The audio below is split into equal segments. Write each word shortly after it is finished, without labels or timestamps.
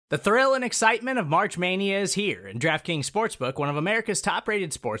The thrill and excitement of March Mania is here, and DraftKings Sportsbook, one of America's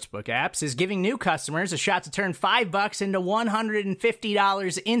top-rated sportsbook apps, is giving new customers a shot to turn $5 into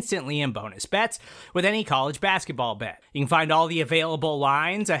 $150 instantly in bonus bets with any college basketball bet. You can find all the available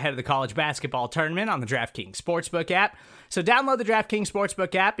lines ahead of the college basketball tournament on the DraftKings Sportsbook app. So download the DraftKings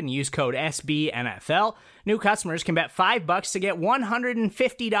Sportsbook app and use code SBNFL. New customers can bet $5 to get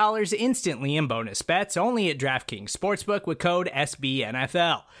 $150 instantly in bonus bets only at DraftKings Sportsbook with code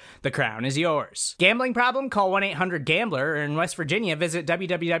SBNFL. The crown is yours. Gambling problem? Call 1-800-GAMBLER, or in West Virginia, visit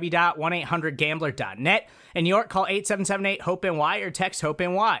www.1800gambler.net. In New York, call 877-8-HOPE-NY or text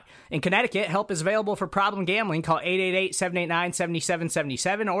HOPE-NY. In Connecticut, help is available for problem gambling. Call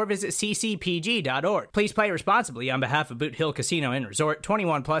 888-789-7777 or visit ccpg.org. Please play responsibly on behalf of Boot Hill Casino and Resort.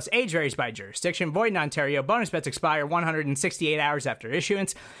 21 plus, age varies by jurisdiction, void in Ontario. Bonus bets expire 168 hours after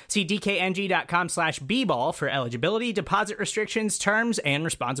issuance. See dkng.com/bball for eligibility, deposit restrictions, terms, and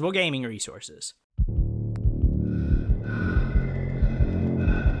responsible gaming resources.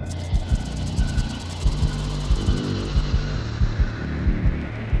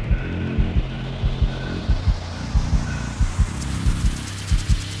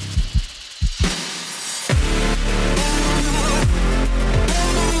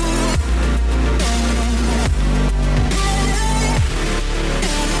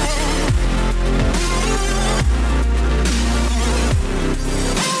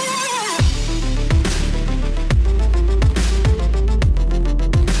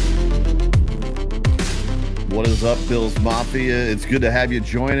 What is up, Bills Mafia? It's good to have you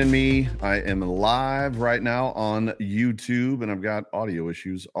joining me. I am live right now on YouTube, and I've got audio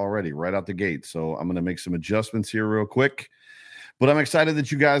issues already right out the gate. So I'm going to make some adjustments here real quick. But I'm excited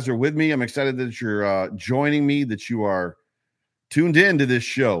that you guys are with me. I'm excited that you're joining me, that you are tuned in to this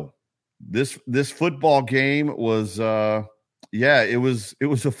show. This football game was, it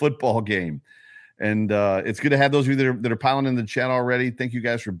was a football game. And it's good to have those of you that are piling in the chat already. Thank you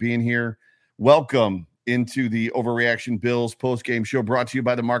guys for being here. Welcome into the Overreaction Bills post-game show, brought to you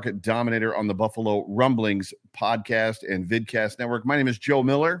by the Market Dominator on the Buffalo Rumblings podcast and vidcast network. My name is Joe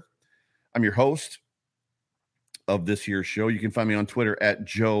Miller. I'm your host of this year's show. You can find me on Twitter at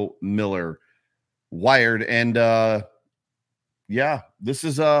Joe Miller Wired. And this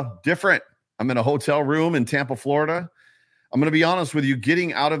is different. I'm in a hotel room in Tampa, Florida. I'm going to be honest with you.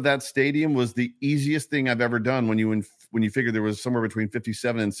 Getting out of that stadium was the easiest thing I've ever done. When you figure there was somewhere between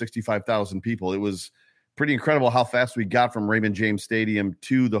 57 and 65,000 people, it was pretty incredible how fast we got from Raymond James Stadium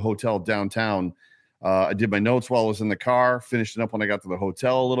to the hotel downtown. I did my notes while I was in the car, finished it up when I got to the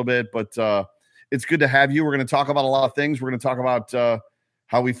hotel a little bit, but it's good to have you. We're going to talk about a lot of things. We're going to talk about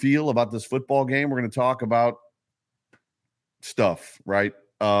how we feel about this football game. We're going to talk about stuff, right?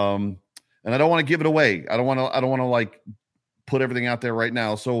 And I don't want to give it away. I don't want to like put everything out there right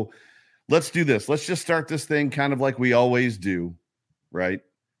now. So let's do this. Let's just start this thing kind of like we always do, right?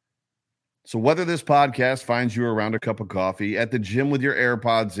 So whether this podcast finds you around a cup of coffee, at the gym with your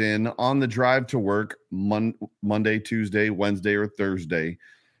AirPods in, on the drive to work, Monday, Tuesday, Wednesday, or Thursday,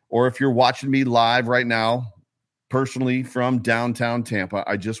 or if you're watching me live right now, personally from downtown Tampa,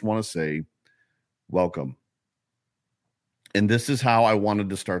 I just want to say welcome. And this is how I wanted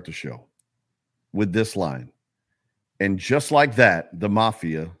to start the show, with this line. And just like that, the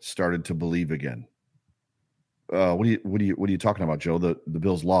Mafia started to believe again. What are you talking about, Joe? The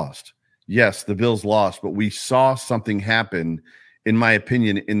Bills lost. Yes, the Bills lost, but we saw something happen, in my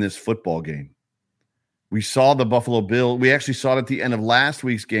opinion, in this football game. We saw the Buffalo Bills. We actually saw it at the end of last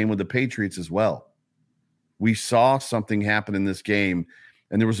week's game with the Patriots as well. We saw something happen in this game,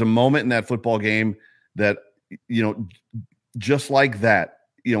 and there was a moment in that football game that, just like that,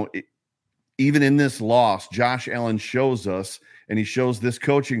 even in this loss, Josh Allen shows us, and he shows this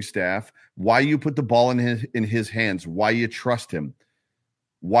coaching staff, why you put the ball in his hands, why you trust him,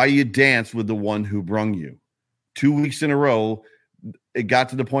 why you dance with the one who brung you. 2 weeks in a row, it got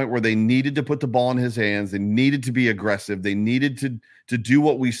to the point where they needed to put the ball in his hands. They needed to be aggressive. They needed to do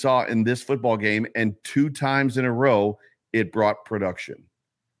what we saw in this football game. And 2 times in a row, it brought production,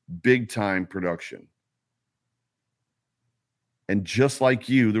 big time production. And just like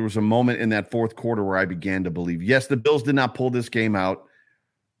you, there was a moment in that fourth quarter where I began to believe, yes, the Bills did not pull this game out.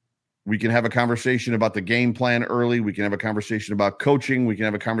 We can have a conversation about the game plan early. We can have a conversation about coaching. We can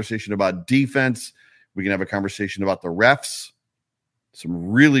have a conversation about defense. We can have a conversation about the refs. Some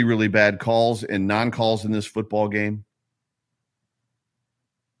really, really bad calls and non-calls in this football game.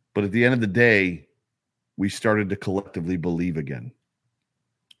 But at the end of the day, we started to collectively believe again.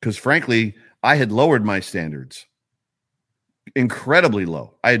 Because frankly, I had lowered my standards incredibly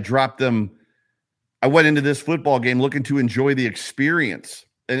low. I had dropped them. I went into this football game looking to enjoy the experience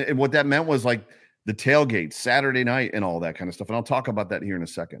And what that meant was like the tailgate Saturday night and all that kind of stuff. And I'll talk about that here in a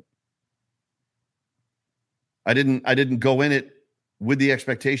second. I didn't go in it with the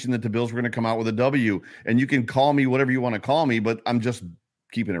expectation that the Bills were going to come out with a W. And you can call me whatever you want to call me, but I'm just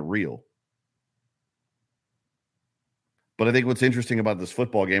keeping it real. But I think what's interesting about this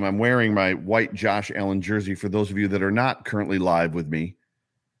football game, I'm wearing my white Josh Allen jersey for those of you that are not currently live with me.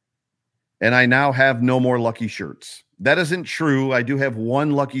 And I now have no more lucky shirts. That isn't true. I do have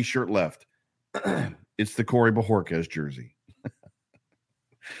one lucky shirt left. It's the Corey Bojorquez jersey.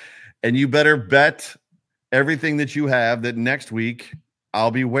 And you better bet everything that you have that next week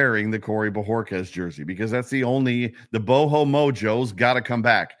I'll be wearing the Corey Bojorquez jersey, because that's the Boho Mojo's got to come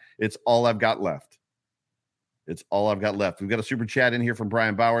back. It's all I've got left. It's all I've got left. We've got a super chat in here from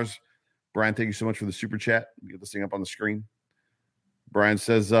Brian Bowers. Brian, thank you so much for the super chat. Get this thing up on the screen. Brian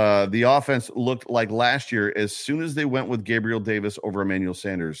says, the offense looked like last year as soon as they went with Gabriel Davis over Emmanuel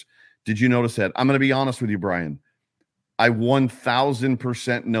Sanders. Did you notice that? I'm going to be honest with you, Brian. I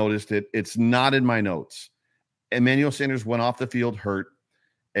 1,000% noticed it. It's not in my notes. Emmanuel Sanders went off the field hurt,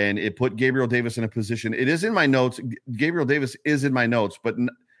 and it put Gabriel Davis in a position. It is in my notes. Gabriel Davis is in my notes, but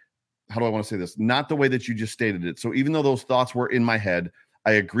how do I want to say this? Not the way that you just stated it. So even though those thoughts were in my head,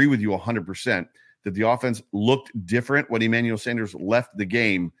 I agree with you 100%. That the offense looked different when Emmanuel Sanders left the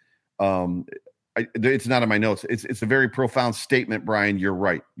game. It's not in my notes. It's a very profound statement, Brian. You're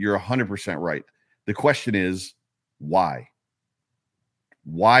right. You're 100% right. The question is, why?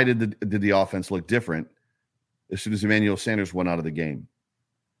 Why did the offense look different as soon as Emmanuel Sanders went out of the game?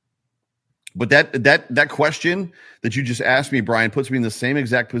 But that question that you just asked me, Brian, puts me in the same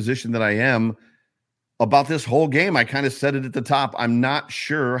exact position that I am about this whole game. I kind of said it at the top. I'm not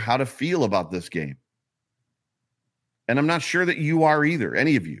sure how to feel about this game. And I'm not sure that you are either,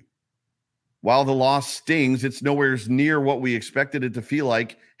 any of you. While the loss stings, it's nowhere near what we expected it to feel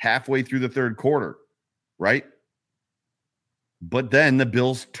like halfway through the third quarter, right? But then the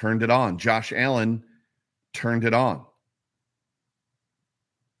Bills turned it on. Josh Allen turned it on.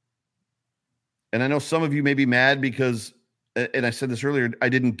 And I know some of you may be mad because, and I said this earlier, I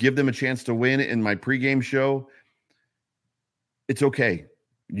didn't give them a chance to win in my pregame show. It's okay.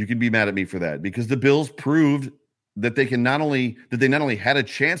 You can be mad at me for that, because the Bills proved that they not only had a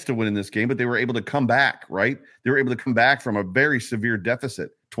chance to win in this game, but they were able to come back, right? They were able to come back from a very severe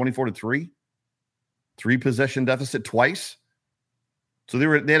deficit, 24-3, 3-possession deficit twice. So they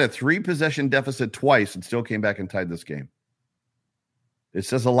had a 3-possession deficit twice and still came back and tied this game. It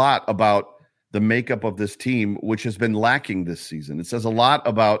says a lot about the makeup of this team, which has been lacking this season. It says a lot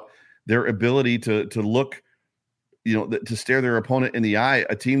about their ability to look, to stare their opponent in the eye.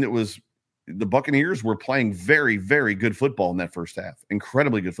 A team that the Buccaneers were playing very, very good football in that first half,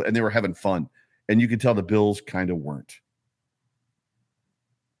 incredibly good, and they were having fun. And you could tell the Bills kind of weren't.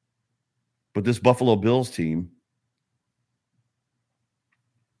 But this Buffalo Bills team,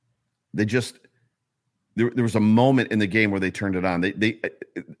 there was a moment in the game where they turned it on.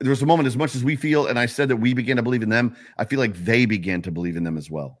 There was a moment, as much as we feel, and I said that we began to believe in them, I feel like they began to believe in them as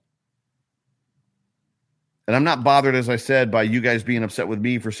well. And I'm not bothered, as I said, by you guys being upset with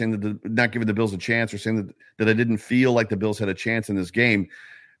me for saying that not giving the Bills a chance, or saying that I didn't feel like the Bills had a chance in this game,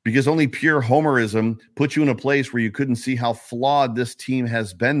 because only pure homerism puts you in a place where you couldn't see how flawed this team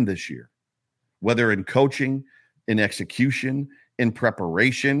has been this year, whether in coaching, in execution, in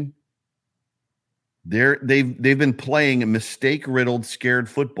preparation. They've been playing mistake-riddled, scared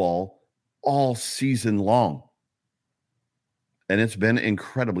football all season long. And it's been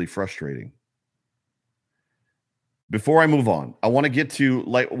incredibly frustrating. Before I move on, I want to get to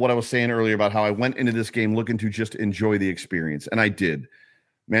like what I was saying earlier about how I went into this game looking to just enjoy the experience. And I did.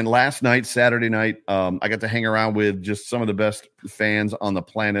 Man, last night, Saturday night, I got to hang around with just some of the best fans on the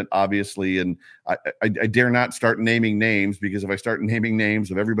planet, obviously. And I dare not start naming names, because if I start naming names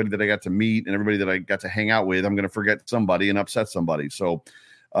of everybody that I got to meet and everybody that I got to hang out with, I'm going to forget somebody and upset somebody. So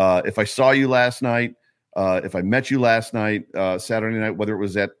if I saw you last night, if I met you last night, Saturday night, whether it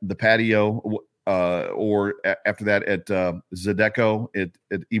was at the patio or after that at Zydeco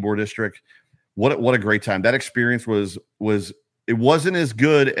at Ybor District, what a great time. That experience was it wasn't as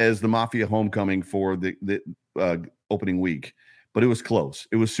good as the Mafia homecoming for the opening week, but it was close.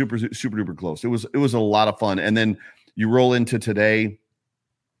 It was super, super duper close. It was a lot of fun. And then you roll into today,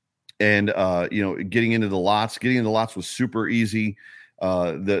 and getting into the lots was super easy.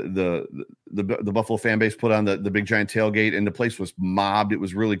 The Buffalo fan base put on the big giant tailgate, and the place was mobbed. It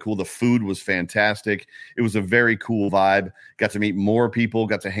was really cool. The food was fantastic. It was a very cool vibe. Got to meet more people,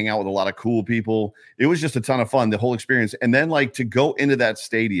 got to hang out with a lot of cool people. It was just a ton of fun, the whole experience. And then to go into that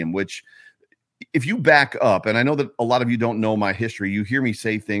stadium, which if you back up, and I know that a lot of you don't know my history, you hear me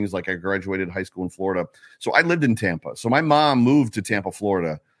say things like I graduated high school in Florida. So I lived in Tampa. So my mom moved to Tampa,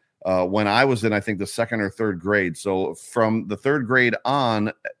 Florida, when I was in, I think, the second or third grade. So from the third grade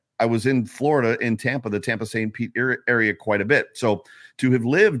on, I was in Florida, in Tampa, the Tampa St. Pete area quite a bit. So to have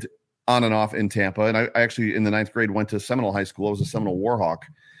lived on and off in Tampa, and I actually in the ninth grade went to Seminole High School. I was a Seminole Warhawk.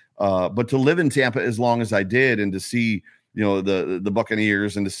 But to live in Tampa as long as I did, and to see, the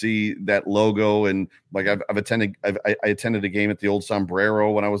Buccaneers, and to see that logo, and like I attended a game at the old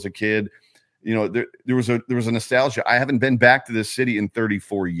Sombrero when I was a kid. There was a nostalgia. I haven't been back to this city in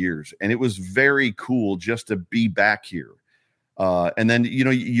 34 years, and it was very cool just to be back here. And then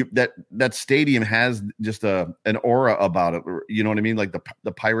that stadium has just an aura about it. You know what I mean? Like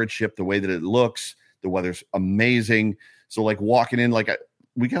the pirate ship, the way that it looks, the weather's amazing. So like walking in,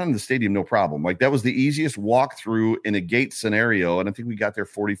 we got into the stadium no problem. Like that was the easiest walk through in a gate scenario, and I think we got there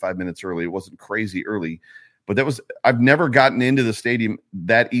 45 minutes early. It wasn't crazy early, but I've never gotten into the stadium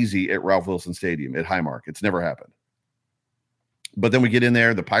that easy at Ralph Wilson Stadium at Highmark. It's never happened. But then we get in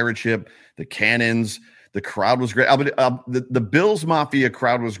there, the pirate ship, the cannons, the crowd was great. The Bills Mafia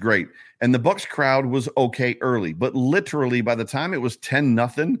crowd was great, and the Bucs crowd was okay early, but literally by the time it was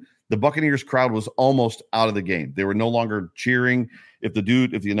 10-0, the Buccaneers crowd was almost out of the game. They were no longer cheering. If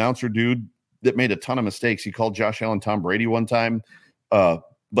the announcer dude that made a ton of mistakes, he called Josh Allen Tom Brady one time. But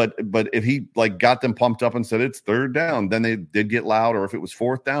if he got them pumped up and said it's third down, then they did get loud, or if it was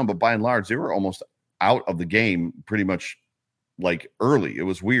fourth down. But by and large, they were almost out of the game pretty much early. It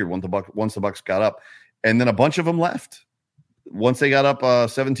was weird once the Bucs got up, and then a bunch of them left. Once they got up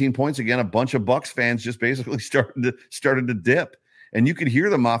 17 points again, a bunch of Bucs fans just basically started to dip. And you could hear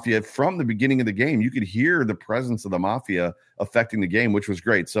the Mafia from the beginning of the game. You could hear the presence of the Mafia affecting the game, which was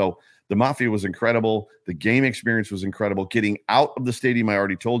great. So the Mafia was incredible. The game experience was incredible. Getting out of the stadium, I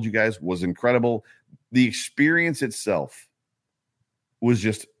already told you guys, was incredible. The experience itself was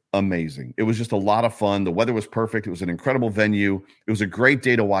just amazing. It was just a lot of fun. The weather was perfect. It was an incredible venue. It was a great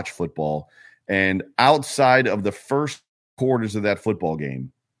day to watch football. And outside of the first quarters of that football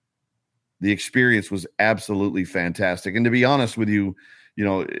game, the experience was absolutely fantastic. And to be honest with you,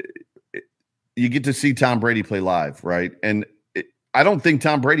 you get to see Tom Brady play live, right? And I don't think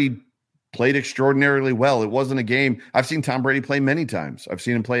Tom Brady played extraordinarily well. It wasn't a game. I've seen Tom Brady play many times. I've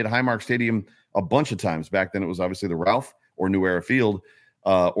seen him play at Highmark Stadium a bunch of times. Back then it was obviously the Ralph or New Era Field,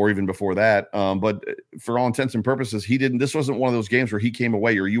 or even before that. But for all intents and purposes, this wasn't one of those games where he came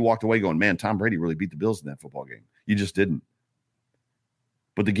away or you walked away going, man, Tom Brady really beat the Bills in that football game. You just didn't.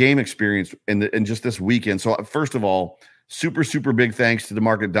 But the game experience and just this weekend. So first of all, super, super big thanks to the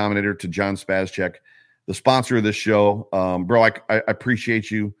Market Dominator, to John Spazchek, the sponsor of this show. Bro, I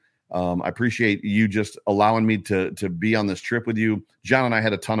appreciate you. I appreciate you just allowing me to be on this trip with you. John and I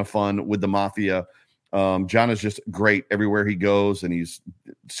had a ton of fun with the Mafia. John is just great everywhere he goes, and he's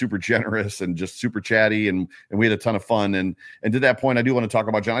super generous and just super chatty, and we had a ton of fun. And to that point, I do want to talk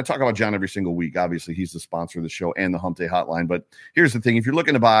about John. I talk about John every single week. Obviously, he's the sponsor of the show and the Hump Day Hotline. But here's the thing. If you're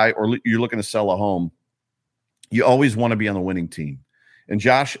looking to buy or you're looking to sell a home, you always want to be on the winning team. And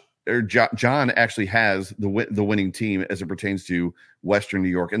John actually has the winning team as it pertains to Western New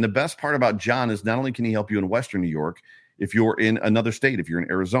York. And the best part about John is not only can he help you in Western New York, if you're in another state, if you're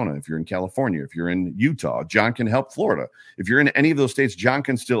in Arizona, if you're in California, if you're in Utah, John can help Florida. If you're in any of those states, John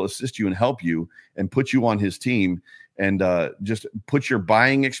can still assist you and help you and put you on his team, and just put your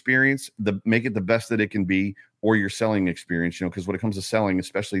buying experience, make it the best that it can be, or your selling experience, because when it comes to selling,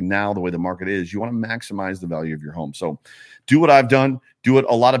 especially now the way the market is, you want to maximize the value of your home. So do what I've done, do what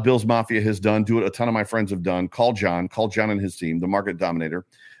a lot of Bills Mafia has done, do what a ton of my friends have done. Call John and his team, the Market Dominator.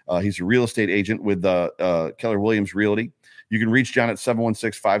 He's a real estate agent with Keller Williams Realty. You can reach John at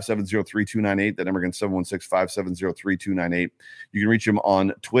 716-570-3298. That number again, 716-570-3298. You can reach him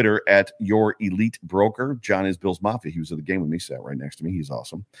on Twitter at Your Elite Broker. John is Bills Mafia. He was at the game with me, sat right next to me. He's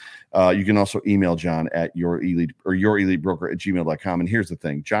awesome. You can also email John at yourelitebroker@gmail.com. And here's the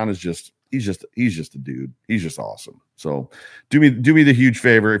thing. John is he's just a dude. He's just awesome. So do me the huge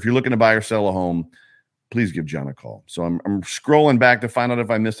favor. If you're looking to buy or sell a home, please give John a call. So I'm scrolling back to find out if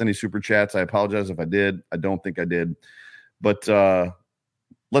I missed any super chats. I apologize if I did. I don't think I did. But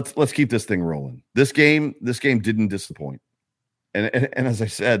let's keep this thing rolling. This game didn't disappoint. And as I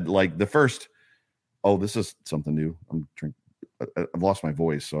said, like the first, this is something new. I've lost my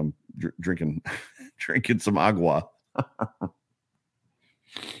voice, so I'm drinking some agua.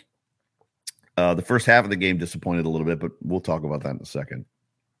 The first half of the game disappointed a little bit, but we'll talk about that in a second.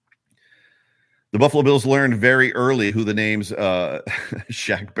 The Buffalo Bills learned very early who the names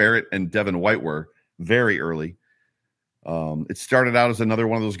Shaq Barrett and Devin White were, very early. It started out as another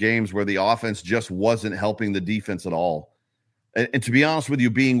one of those games where the offense just wasn't helping the defense at all. And to be honest with you,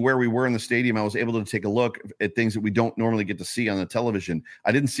 being where we were in the stadium, I was able to take a look at things that we don't normally get to see on the television.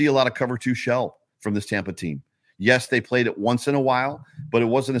 I didn't see a lot of cover 2 shell from this Tampa team. Yes, they played it once in a while, but it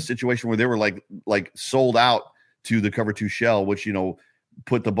wasn't a situation where they were like sold out to the cover 2 shell, which,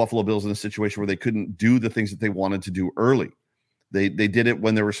 put the Buffalo Bills in a situation where they couldn't do the things that they wanted to do early. They did it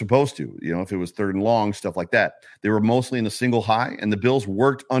when they were supposed to, if it was 3rd and long, stuff like that. They were mostly in a single high, and the Bills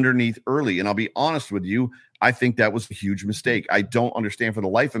worked underneath early. And I'll be honest with you, I think that was a huge mistake. I don't understand for the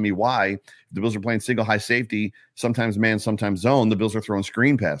life of me why the Bills are playing single high safety, sometimes man, sometimes zone. The Bills are throwing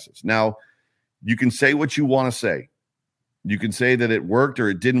screen passes. Now, you can say what you want to say. You can say that it worked or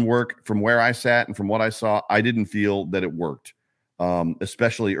it didn't work. From where I sat and from what I saw, I didn't feel that it worked,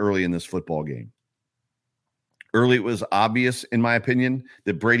 especially early in this football game. Early, it was obvious, in my opinion,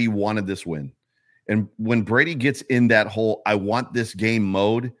 that Brady wanted this win. And when Brady gets in that whole I want this game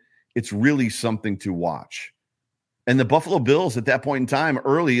mode, it's really something to watch. And the Buffalo Bills at that point in time,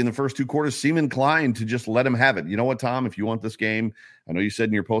 early in the first 2 quarters, seem inclined to just let him have it. You know what, Tom? If you want this game, I know you said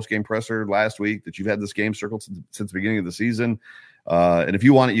in your post-game presser last week that you've had this game circled since the beginning of the season. And if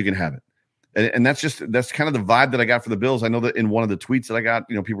you want it, you can have it. And that's kind of the vibe that I got for the Bills. I know that in one of the tweets that I got,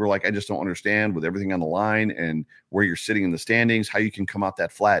 people were like, I just don't understand with everything on the line and where you're sitting in the standings, how you can come out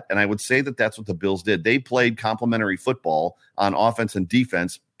that flat. And I would say that that's what the Bills did. They played complementary football on offense and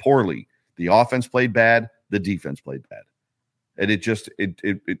defense poorly. The offense played bad. The defense played bad. And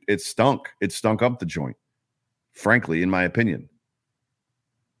it stunk. It stunk up the joint, frankly, in my opinion.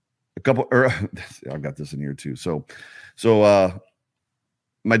 I've got this in here too. So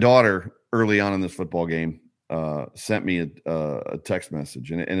my daughter, early on in this football game, sent me a text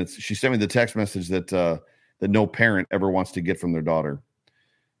message, and she sent me the text message that no parent ever wants to get from their daughter.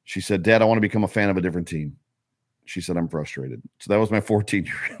 She said, "Dad, I want to become a fan of a different team." She said, "I'm frustrated." So that was my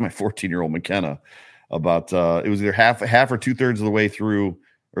 14-year-old McKenna. About it was either half or 2/3 of the way through,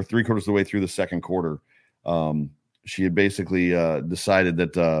 or 3/4 of the way through the second quarter. She had basically decided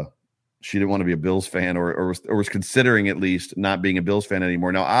that she didn't want to be a Bills fan, or was considering at least not being a Bills fan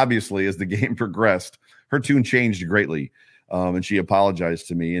anymore. Now, obviously, as the game progressed, her tune changed greatly, and she apologized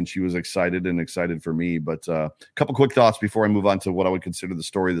to me, and she was excited for me. But a couple quick thoughts before I move on to what I would consider the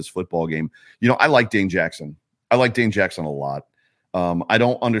story of this football game. I like Dane Jackson. I like Dane Jackson a lot. I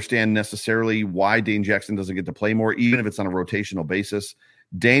don't understand necessarily why Dane Jackson doesn't get to play more, even if it's on a rotational basis.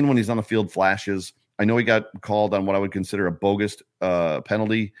 Dane, when he's on the field, flashes. I know he got called on what I would consider a bogus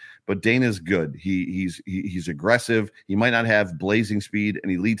penalty, but Dane is good. He's aggressive. He might not have blazing speed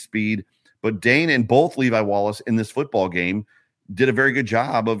and elite speed, but Dane and both Levi Wallace in this football game did a very good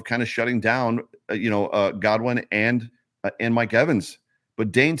job of kind of shutting down, Godwin and Mike Evans.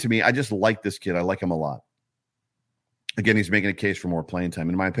 But Dane, to me, I just like this kid. I like him a lot. Again, he's making a case for more playing time,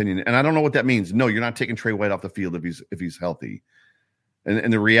 in my opinion. And I don't know what that means. No, you're not taking Trey White off the field if he's healthy.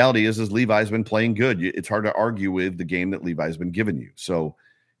 And the reality is Levi's been playing good. It's hard to argue with the game that Levi's been giving you. So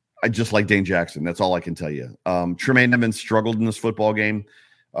I just like Dane Jackson. That's all I can tell you. Tremaine Edmonds struggled in this football game.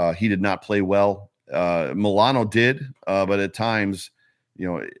 He did not play well. Milano did, but at times,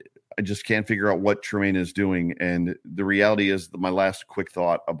 I just can't figure out what Tremaine is doing. And the reality is that my last quick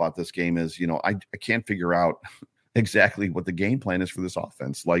thought about this game is, I can't figure out exactly what the game plan is for this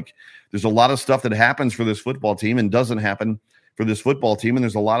offense. Like, there's a lot of stuff that happens for this football team and doesn't happen for this football team. And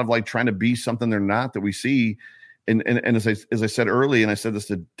there's a lot of trying to be something they're not that we see. And as I said early, and I said this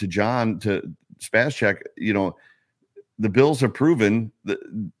to John, to Spazcheck, the Bills have proven that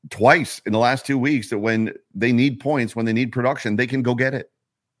twice in the last 2 weeks that when they need points, when they need production, they can go get it.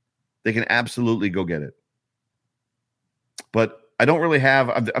 They can absolutely go get it. But I don't really have,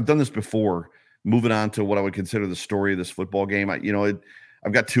 I've done this before. Moving on to what I would consider the story of this football game.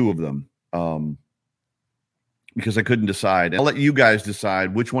 I've got 2 of them because I couldn't decide. I'll let you guys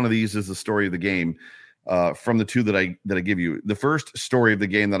decide which one of these is the story of the game from the 2 that I give you. The first story of the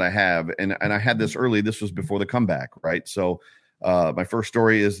game that I have, and I had this early, this was before the comeback, right? So my first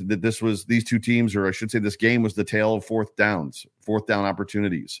story is that these 2 teams, or I should say this game was the tale of fourth down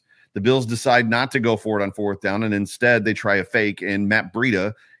opportunities. The Bills decide not to go for it on 4th down, and instead they try a fake, and Matt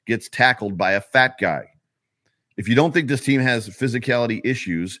Breida gets tackled by a fat guy. If you don't think this team has physicality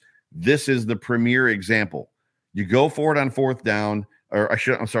issues, this is the premier example. You go for it on 4th down,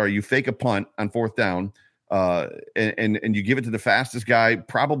 you fake a punt on 4th down, and you give it to the fastest guy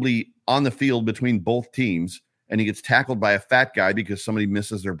probably on the field between both teams, and he gets tackled by a fat guy because somebody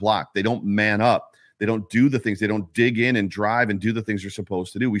misses their block. They don't man up. They don't do the things. They don't dig in and drive and do the things they're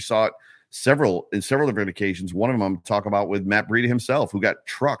supposed to do. We saw it several different occasions. One of them I'm talking about with Matt Breida himself, who got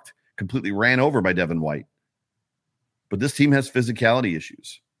trucked, completely ran over by Devin White. But this team has physicality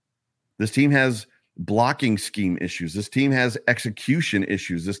issues. This team has blocking scheme issues. This team has execution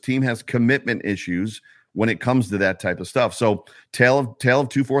issues. This team has commitment issues when it comes to that type of stuff. So tale of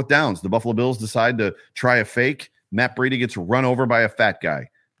 2 fourth downs. The Buffalo Bills decide to try a fake. Matt Breida gets run over by a fat guy.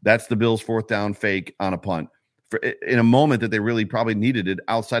 That's the Bills' 4th down fake on a punt in a moment that they really probably needed it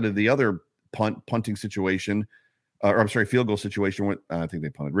outside of the other punting situation. Field goal situation. I think they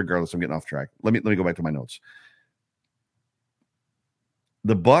punted. Regardless, I'm getting off track. Let me go back to my notes.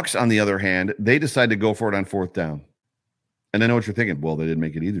 The Bucs, on the other hand, they decide to go for it on 4th down. And I know what you're thinking. Well, they didn't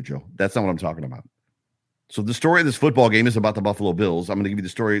make it either, Joe. That's not what I'm talking about. So the story of this football game is about the Buffalo Bills. I'm going to give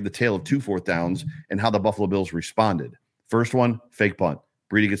you the tale of 2 4th downs and how the Buffalo Bills responded. First one, fake punt.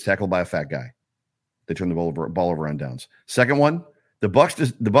 Breida gets tackled by a fat guy. They turn the ball over on downs. Second one, the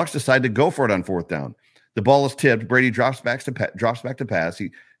Bucs decide to go for it on 4th down. The ball is tipped. Brady drops back to pass.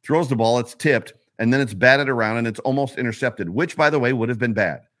 He throws the ball. It's tipped, and then it's batted around, and it's almost intercepted, which, by the way, would have been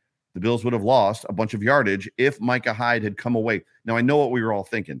bad. The Bills would have lost a bunch of yardage if Micah Hyde had come away. Now, I know what we were all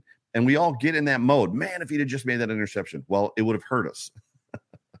thinking, and we all get in that mode. Man, if he'd have just made that interception, well, it would have hurt us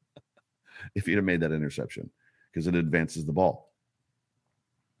if he'd have made that interception because it advances the ball.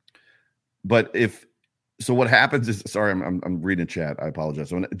 But so what happens is, sorry, I'm reading chat. I apologize.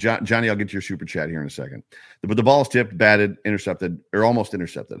 So Johnny, I'll get to your super chat here in a second. But the ball is tipped, batted, intercepted, or almost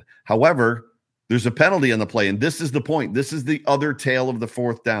intercepted. However, there's a penalty on the play, and this is the point. This is the other tail of the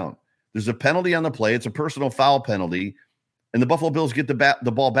 4th down. There's a penalty on the play. It's a personal foul penalty, and the Buffalo Bills get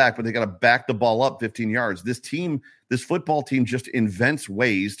the ball back, but they got to back the ball up 15 yards. This football team just invents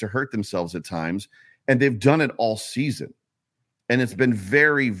ways to hurt themselves at times, and they've done it all season. And it's been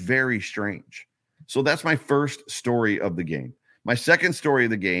very, very strange. So that's my first story of the game. My second story of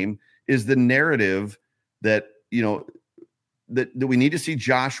the game is the narrative that, that we need to see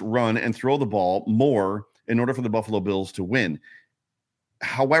Josh run and throw the ball more in order for the Buffalo Bills to win.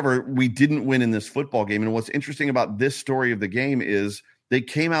 However, we didn't win in this football game. And what's interesting about this story of the game is they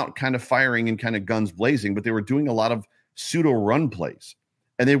came out kind of firing and kind of guns blazing, but they were doing a lot of pseudo run plays.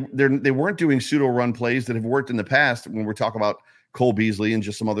 And they weren't doing pseudo run plays that have worked in the past when we're talking about Cole Beasley and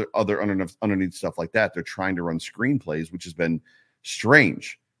just some other underneath stuff like that. They're trying to run screen plays, which has been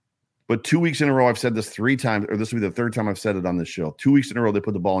strange. But 2 weeks in a row, I've said this 3 times, or this will be the 3rd time I've said it on this show. 2 weeks in a row, they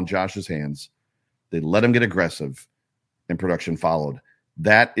put the ball in Josh's hands. They let him get aggressive, and production followed.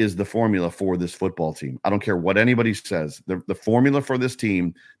 That is the formula for this football team. I don't care what anybody says. The formula for this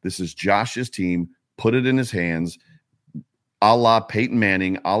team, this is Josh's team. Put it in his hands, a la Peyton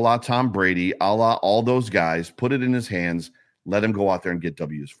Manning, a la Tom Brady, a la all those guys. Put it in his hands. Let him go out there and get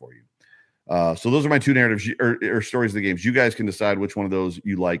W's for you. So those are my 2 narratives or stories of the games. You guys can decide which one of those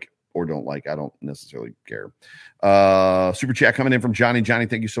you like or don't like. I don't necessarily care. Super chat coming in from Johnny. Johnny,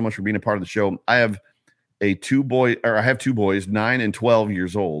 thank you so much for being a part of the show. I have 2 boys, 9 and 12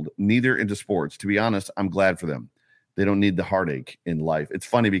 years old, neither into sports. To be honest, I'm glad for them. They don't need the heartache in life. It's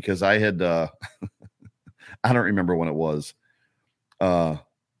funny because I had, I don't remember when it was.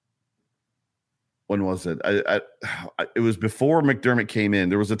 When was it? It was before McDermott came in.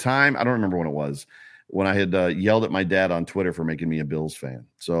 There was a time, I don't remember when it was, when I had yelled at my dad on Twitter for making me a Bills fan.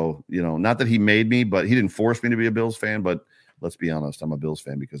 So, not that he made me, but he didn't force me to be a Bills fan. But let's be honest, I'm a Bills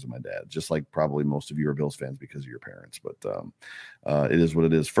fan because of my dad, just like probably most of you are Bills fans because of your parents. But it is what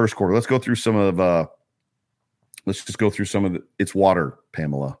it is. First quarter. Let's go through some of it's water,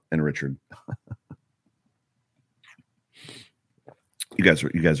 Pamela and Richard. You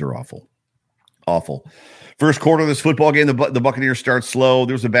guys are awful. Awful. First quarter of this football game, the Buccaneers start slow.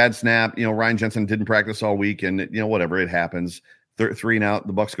 There was a bad snap. Ryan Jensen didn't practice all week, and whatever, it happens. 3 and out.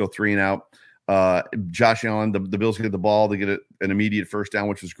 The Bucs go 3 and out. Josh Allen, the Bills get the ball. They get an immediate first down,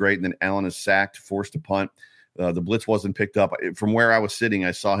 which was great. And then Allen is sacked, forced to punt. The blitz wasn't picked up. From where I was sitting,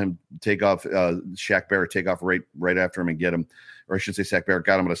 I saw him take off. Shaq Barrett take off right after him and get him. Or I should say Shaq Barrett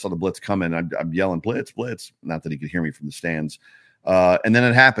got him, but I saw the blitz coming. I'm yelling, blitz, blitz. Not that he could hear me from the stands. And then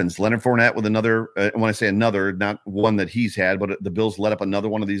it happens. Leonard Fournette with another, when I say another, not one that he's had, but the Bills let up another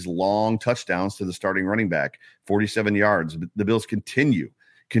one of these long touchdowns to the starting running back, 47 yards. The Bills continue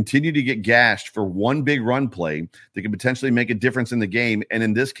to get gashed for one big run play that can potentially make a difference in the game. And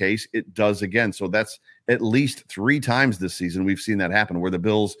in this case, it does again. So that's at least 3 times this season we've seen that happen, where the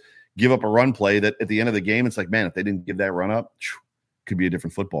Bills give up a run play that at the end of the game, it's like, man, if they didn't give that run up, could be a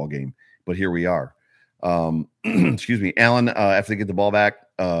different football game. But here we are. Excuse me. Allen, after they get the ball back,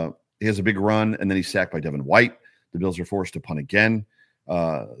 he has a big run, and then he's sacked by Devin White. The Bills are forced to punt again.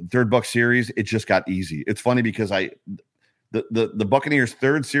 Third Bucs series, it just got easy. It's funny because the Buccaneers'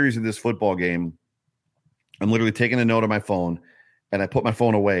 third series of this football game, I'm literally taking a note on my phone, and I put my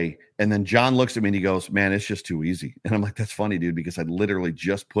phone away. And then John looks at me and he goes, man, it's just too easy. And I'm like, that's funny, dude, because I literally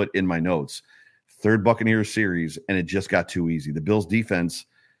just put in my notes, third Buccaneers series, and it just got too easy. The Bills defense,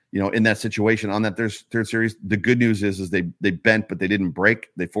 in that situation on that third series, the good news is they bent, but they didn't break.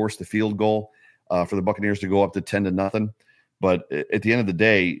 They forced the field goal for the Buccaneers to go up to 10-0. But at the end of the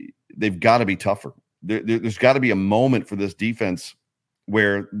day, they've got to be tougher. There's got to be a moment for this defense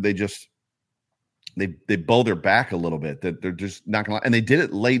where they bow their back a little bit, that they're just not going to, and they did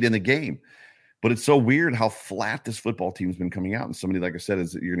it late in the game. But it's so weird how flat this football team's been coming out. And somebody, like I said,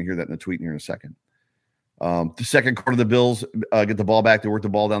 you're going to hear that in the tweet here in a second. The second quarter, the Bills get the ball back. They work the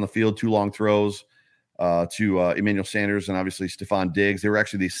ball down the field, 2 long throws to Emmanuel Sanders and obviously Stephon Diggs. They were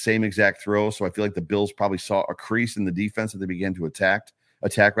actually the same exact throw. So I feel like the Bills probably saw a crease in the defense that they began to attack.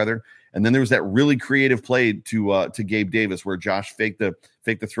 And then there was that really creative play to Gabe Davis where Josh faked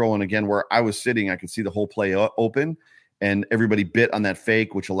the throw. And again, where I was sitting, I could see the whole play open, and everybody bit on that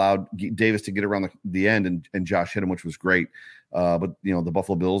fake, which allowed Davis to get around the end, and Josh hit him, which was great. But the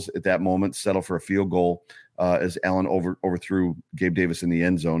Buffalo Bills at that moment settle for a field goal as Allen overthrew Gabe Davis in the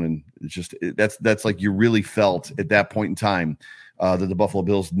end zone. And it's just, that's like, you really felt at that point in time that the Buffalo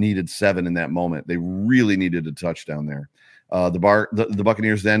Bills needed 7 in that moment. They really needed a touchdown there. The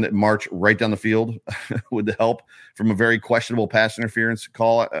Buccaneers then march right down the field with the help from a very questionable pass interference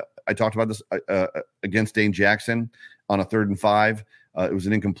call. I talked about this against Dane Jackson on a 3rd and 5. It was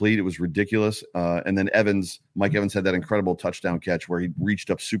an incomplete. It was ridiculous. And then Mike Evans had that incredible touchdown catch where he reached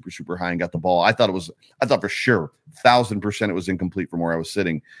up super, super high and got the ball. I thought for sure 1,000% it was incomplete from where I was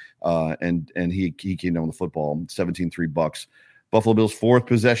sitting. And he came down with the football, 17-3 Bucks. Buffalo Bills 4th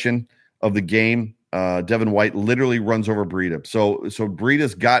possession of the game. Devin White literally runs over Breida.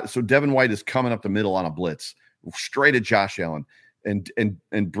 So Devin White is coming up the middle on a blitz straight at Josh Allen. And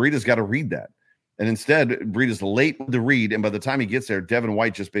Breida's got to read that. And instead, Breida's late to read. And by the time he gets there, Devin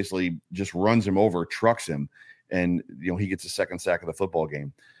White just runs him over, trucks him. And, he gets a second sack of the football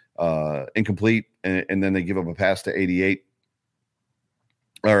game. Incomplete. And then they give up a pass to 88.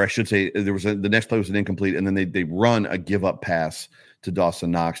 Or I should say the next play was an incomplete. And then they run a give up pass to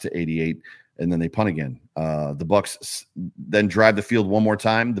Dawson Knox to 88. And then they punt again. The Bucks then drive the field one more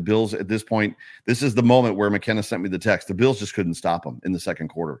time. The Bills at this point, this is the moment where McKenna sent me the text. The Bills just couldn't stop them in the second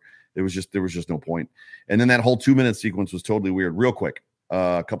quarter. There was just no point. And then that whole 2-minute sequence was totally weird. Real quick,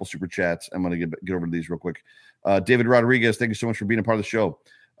 a couple super chats. I'm going to get over to these real quick. David Rodriguez, thank you so much for being a part of the show.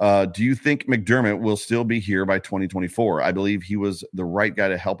 Do you think McDermott will still be here by 2024? I believe he was the right guy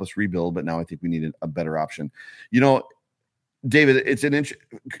to help us rebuild, but now I think we need a better option. David, it's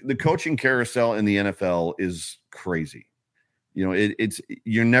the coaching carousel in the NFL is crazy.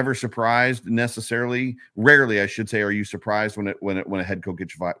 You're never surprised necessarily. Rarely, I should say, are you surprised when a head coach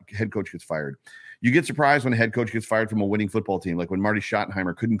gets fired. You get surprised when a head coach gets fired from a winning football team, like when Marty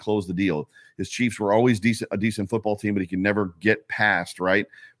Schottenheimer couldn't close the deal. His Chiefs were always a decent football team, but he could never get past right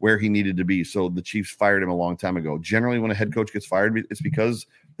where he needed to be. So the Chiefs fired him a long time ago. Generally, when a head coach gets fired, it's because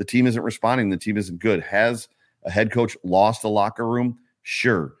the team isn't responding. The team isn't good. Has a head coach lost the locker room?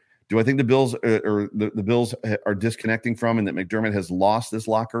 Sure. Do I think the Bills the Bills are disconnecting from and that McDermott has lost this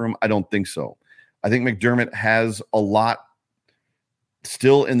locker room? I don't think so. I think McDermott has a lot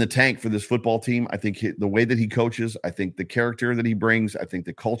still in the tank for this football team. I think the way that he coaches, I think the character that he brings, I think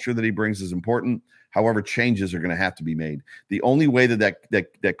the culture that he brings is important. However, changes are going to have to be made. The only way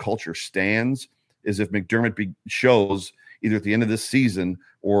that culture stands is if McDermott shows either at the end of this season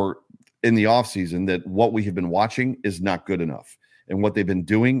or in the offseason that what we have been watching is not good enough and what they've been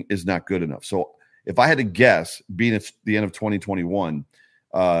doing is not good enough. So if I had to guess, being at the end of 2021,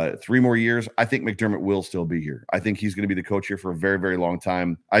 3 more years, I think McDermott will still be here. I think he's going to be the coach here for a very, very long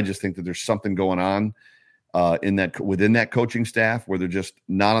time. I just think that there's something going on within that coaching staff where they're just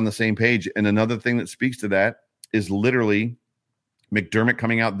not on the same page. And another thing that speaks to that is literally McDermott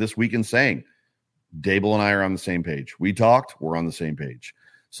coming out this week and saying, Dable and I are on the same page. We talked, we're on the same page.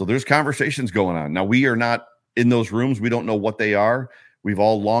 So there's conversations going on. Now, we are not in those rooms. We don't know what they are. We've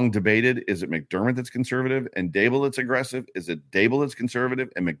all long debated, is it McDermott that's conservative and Dable that's aggressive? Is it Dable that's conservative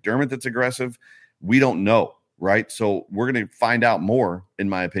and McDermott that's aggressive? We don't know, right? So we're going to find out more, in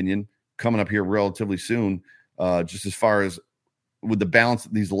my opinion, coming up here relatively soon, just as far as with the balance.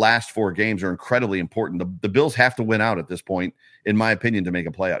 These last 4 games are incredibly important. The Bills have to win out at this point, in my opinion, to make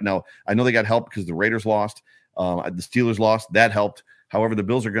a play out. Now, I know they got help because the Raiders lost. The Steelers lost. That helped. However, the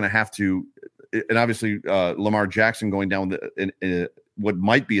Bills are going to have to, and obviously Lamar Jackson going down with what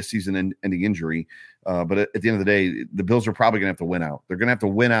might be a season-ending injury. But at the end of the day, the Bills are probably going to have to win out. They're going to have to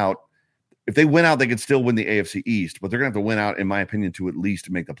win out. If they win out, they could still win the AFC East, but they're going to have to win out, in my opinion, to at least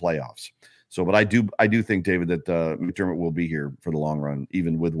make the playoffs. So, but I do think, David, that McDermott will be here for the long run,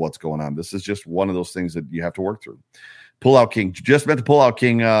 even with what's going on. This is just one of those things that you have to work through. Pullout King, just met the Pullout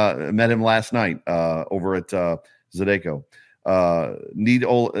King. Met him last night over at Zydeco.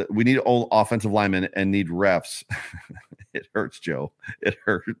 We need old offensive linemen and need refs. It hurts, Joe. It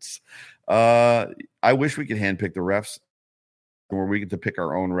hurts. I wish we could handpick the refs where we get to pick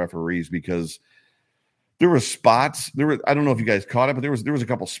our own referees, because there were spots. I don't know if you guys caught it, but there was a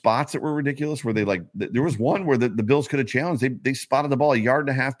couple spots that were ridiculous where there was one where the Bills could have challenged. They spotted the ball a yard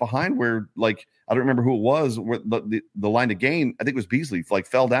and a half behind where, like, I don't remember who it was, where the line to gain, I think it was Beasley, like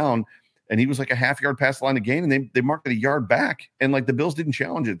fell down and he was like a half yard past the line to gain, and they marked it a yard back, and like the Bills didn't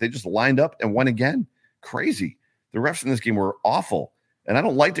challenge it. They just lined up and went again. Crazy. The refs in this game were awful. And I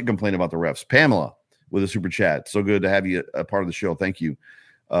don't like to complain about the refs. Pamela with a super chat. So good to have you a part of the show. Thank you.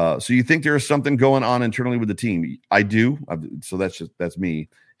 So you think there is something going on internally with the team? I do. So that's me.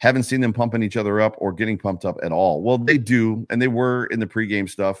 Haven't seen them pumping each other up or getting pumped up at all. Well, they do, and they were in the pregame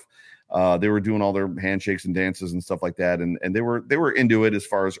stuff. They were doing all their handshakes and dances and stuff like that, and they were into it as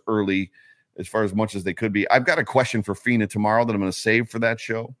far as much as they could be. I've got a question for Fina tomorrow that I'm going to save for that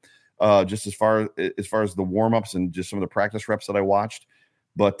show, just as far as the warm-ups and just some of the practice reps that I watched.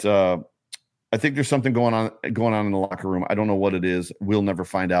 But I think there's something going on in the locker room. I don't know what it is. We'll never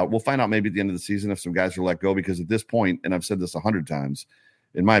find out. We'll find out maybe at the end of the season if some guys are let go, because at this point, and I've said this 100 times,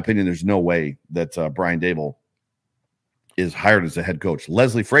 in my opinion, there's no way that Brian Daboll is hired as a head coach.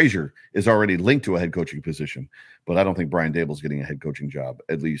 Leslie Frazier is already linked to a head coaching position, but I don't think Brian Daboll is getting a head coaching job,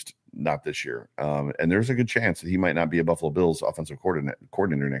 at least not this year. And there's a good chance that he might not be a Buffalo Bills offensive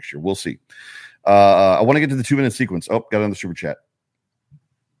coordinator next year. We'll see. I want to get to the 2-minute sequence. Oh, got another super chat.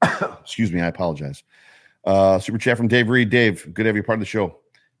 Excuse me, I apologize. Super chat from Dave Reed. Dave, good to have you part of the show.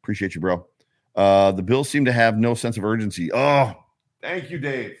 Appreciate you, bro. The Bills seem to have no sense of urgency. Oh, thank you,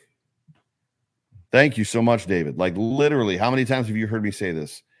 Dave. Thank you so much, David. Like, literally, how many times have you heard me say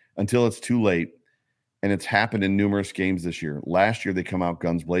this? Until it's too late, and it's happened in numerous games this year. Last year, they come out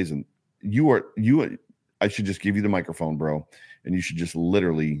guns blazing. I should just give you the microphone, bro, and you should just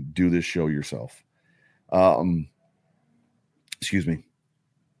literally do this show yourself. Excuse me.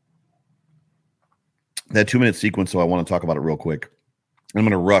 That 2-minute sequence, so I want to talk about it real quick. I'm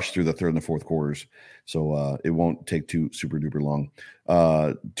going to rush through the third and the fourth quarters, so it won't take too super duper long.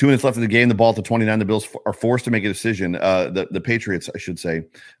 2 minutes left of the game. The ball at the 29. The Bills are forced to make a decision. The Patriots, I should say,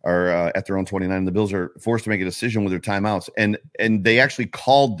 are at their own 29. The Bills are forced to make a decision with their timeouts, and they actually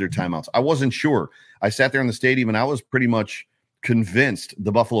called their timeouts. I wasn't sure. I sat there in the stadium, and I was pretty much convinced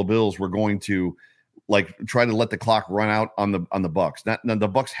the Buffalo Bills were going to try to let the clock run out on the Bucks. Now the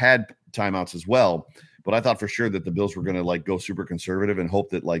Bucks had timeouts as well. But I thought for sure that the Bills were going to go super conservative and hope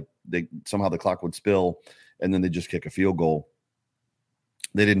that they somehow the clock would spill and then they just kick a field goal.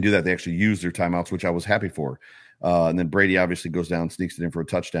 They didn't do that. They actually used their timeouts, which I was happy for. And then Brady obviously goes down, sneaks it in for a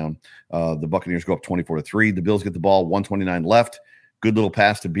touchdown. The Buccaneers go up 24-3. The Bills get the ball, 1:29 left. Good little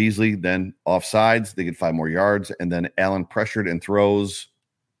pass to Beasley. Then offsides, they get 5 more yards. And then Allen pressured and throws.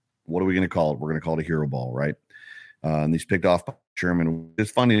 What are we going to call it? We're going to call it a hero ball, right? And he's picked off by Sherman.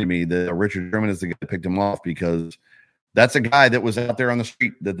 It's funny to me that Richard Sherman is the guy that picked him off, because that's a guy that was out there on the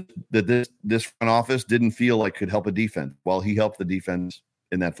street that this front office didn't feel like could help a defense. Well, he helped the defense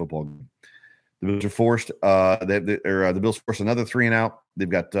in that football game. The Bills are forced. The Bills forced another 3 and out. They've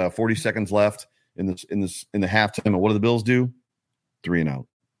got 40 seconds left in the halftime. And what do the Bills do? 3 and out.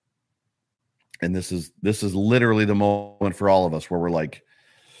 And this is literally the moment for all of us where we're like,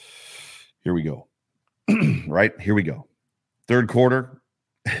 here we go. Right? Here we go. Third quarter.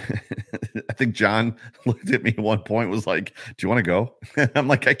 I think John looked at me at one point, was like, do you want to go? I'm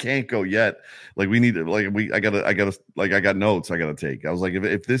like, I can't go yet. We need to, I got notes I got to take. I was like,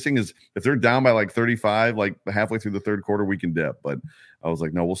 if they're down by 35, halfway through the third quarter, we can dip. But I was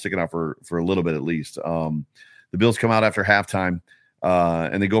like, no, we'll stick it out for a little bit at least. The Bills come out after halftime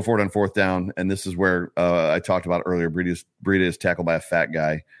and they go for it on 4th down. And this is where I talked about earlier. Breida is tackled by a fat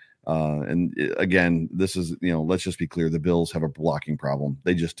guy. And again, this is, let's just be clear. The Bills have a blocking problem.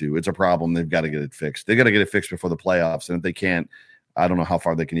 They just do. It's a problem. They've got to get it fixed. They got to get it fixed before the playoffs. And if they can't, I don't know how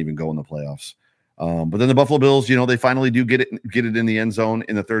far they can even go in the playoffs. But then the Buffalo Bills, they finally do get it in the end zone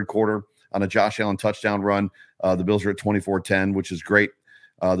in the third quarter on a Josh Allen touchdown run. The Bills are at 24-10, which is great.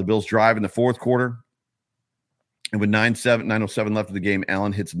 The Bills drive in the fourth quarter. And with 9:07 left of the game,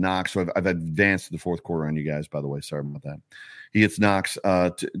 Allen hits Knox. So I've advanced to the fourth quarter on you guys, by the way. Sorry about that. He hits Knox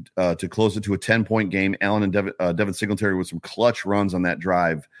to close it to a 10-point game. Allen and Devin Singletary with some clutch runs on that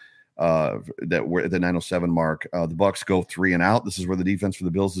drive that were at the 9:07 mark. The Bucs go 3 and out. This is where the defense for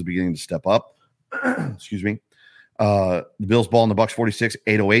the Bills is beginning to step up. Excuse me. The Bills ball in the Bucs 46,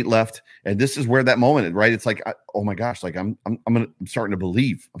 8:08 left, and this is where that moment, right? It's like, oh my gosh, like I'm starting to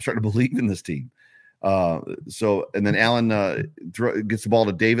believe. I'm starting to believe in this team. So and then Allen gets the ball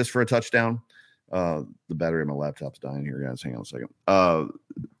to Davis for a touchdown. The battery on my laptop's dying here, guys. Hang on a second.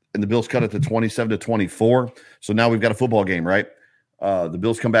 And the Bills cut it to 27-24. So now we've got a football game, right? The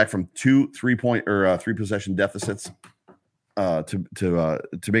Bills come back from 2 3-possession deficits to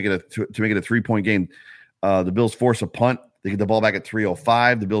make it a 3-point game. The Bills force a punt. They get the ball back at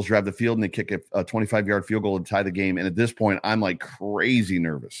 3:05. The Bills drive the field and they kick a 25-yard field goal to tie the game. And at this point, I'm like crazy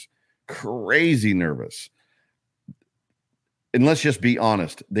nervous. And let's just be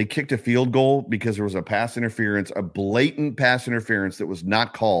honest. They kicked a field goal because there was a pass interference, a blatant pass interference that was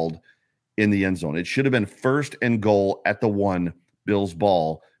not called in the end zone. It should have been 1st and goal at the 1, Bills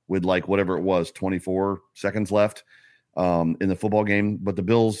ball, with like whatever it was, 24 seconds left in the football game. But the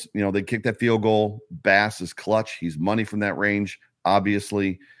Bills, they kicked that field goal. Bass is clutch. He's money from that range,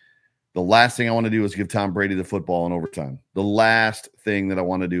 obviously. The last thing I want to do is give Tom Brady the football in overtime. The last thing that I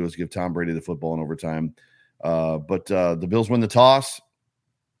want to do is give Tom Brady the football in overtime. But the Bills win the toss.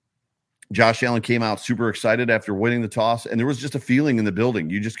 Josh Allen came out super excited after winning the toss, and there was just a feeling in the building.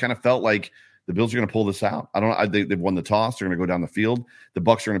 You just kind of felt like the Bills are going to pull this out. They've won the toss. They're going to go down the field. The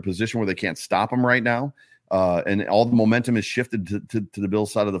Bucs are in a position where they can't stop them right now. And all the momentum is shifted to the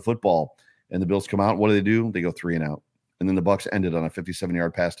Bills side of the football. And the Bills come out. What do? They go 3 and out. And then the Bucs ended on a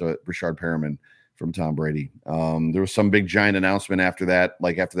 57-yard pass to Rashard Perriman from Tom Brady. There was some big giant announcement after that,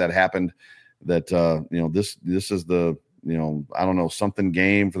 after that happened, that this is the I don't know, something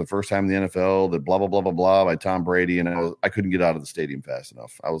game for the first time in the NFL, that blah blah blah blah blah by Tom Brady, and I couldn't get out of the stadium fast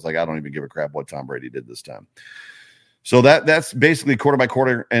enough. I was like, I don't even give a crap what Tom Brady did this time. So that's basically quarter by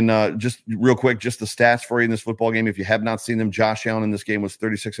quarter. And just real quick, just the stats for you in this football game. If you have not seen them, Josh Allen in this game was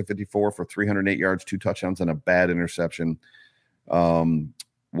 36 of 54 for 308 yards, 2 touchdowns, and a bad interception.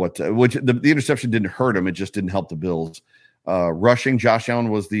 Which the interception didn't hurt him. It just didn't help the Bills. Rushing, Josh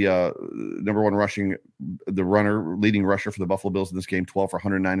Allen was the number one leading rusher for the Buffalo Bills in this game, 12 for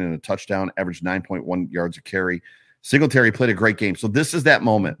 109 and a touchdown, averaged 9.1 yards a carry. Singletary played a great game. So this is that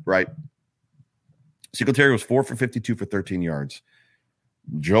moment, right? Singletary was 4 for 52 for 13 yards.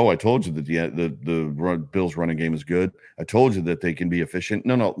 Joe, I told you that the Bills running game is good. I told you that they can be efficient.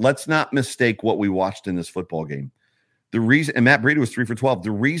 No, let's not mistake what we watched in this football game. The reason, and Matt Breida was 3 for 12.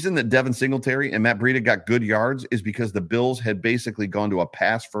 The reason that Devin Singletary and Matt Breida got good yards is because the Bills had basically gone to a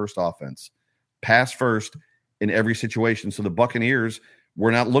pass-first offense. Pass first in every situation. So the Buccaneers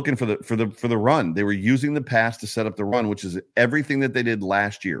were not looking for the run. They were using the pass to set up the run, which is everything that they did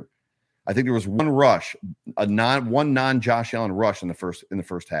last year. I think there was one rush, one non-Josh Allen rush in the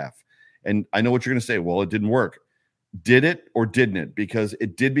first half. And I know what you're going to say. Well, it didn't work. Did it or didn't it? Because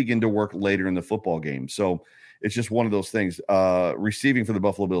it did begin to work later in the football game. So it's just one of those things. Receiving for the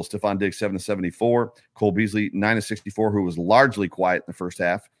Buffalo Bills, Stephon Diggs, 7 of 74. Cole Beasley, 9 of 64, who was largely quiet in the first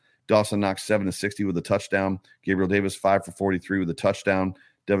half. Dawson Knox, 7 of 60 with a touchdown. Gabriel Davis, 5 for 43 with a touchdown.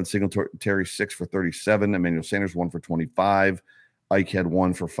 Devin Singletary, 6 for 37. Emmanuel Sanders, 1 for 25. Ike had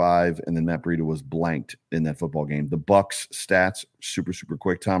 1 for 5, and then Matt Breida was blanked in that football game. The Bucs stats, super, super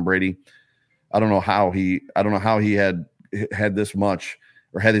quick. Tom Brady, I don't know how he had this much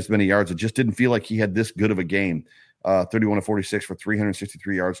or had this many yards. It just didn't feel like he had this good of a game. 31 of 46 for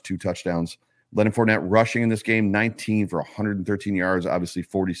 363 yards, 2 touchdowns. Leonard Fournette rushing in this game, 19 for 113 yards, obviously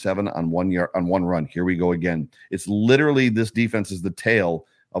 47 on one run. Here we go again. It's literally, this defense is the tail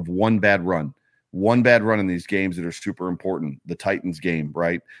of one bad run. One bad run in these games that are super important. The Titans game,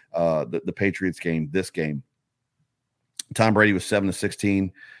 right? The Patriots game, this game. Tom Brady was 7 of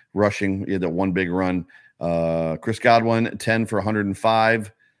 16 rushing. He had that one big run. Chris Godwin, 10 for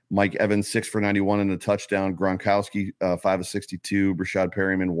 105. Mike Evans, 6 for 91 and a touchdown. Gronkowski, 5 of 62. Rashad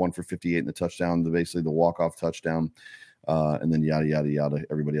Perriman, 1 for 58 in the touchdown. Basically the walk-off touchdown. And then yada, yada, yada.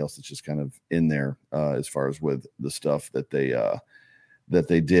 Everybody else that's just kind of in there as far as with the stuff that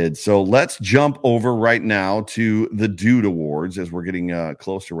they did. So let's jump over right now to the Dude Awards as we're getting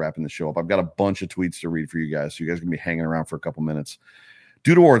close to wrapping the show up. I've got a bunch of tweets to read for you guys, so you guys are going to be hanging around for a couple minutes.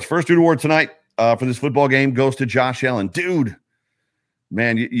 Dude Awards. First Dude Award tonight for this football game goes to Josh Allen. Dude,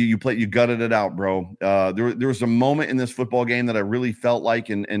 man, you gutted it out, bro. There was a moment in this football game that I really felt like,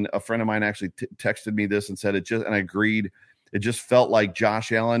 and a friend of mine actually texted me this and said and I agreed. It just felt like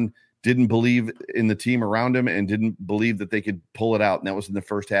Josh Allen didn't believe in the team around him and didn't believe that they could pull it out. And that was in the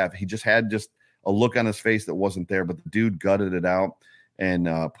first half. He just had a look on his face that wasn't there, but the dude gutted it out and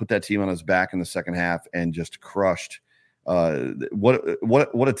put that team on his back in the second half and just crushed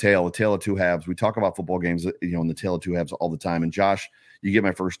What a tale of two halves. We talk about football games, in the tale of two halves all the time. And Josh, you get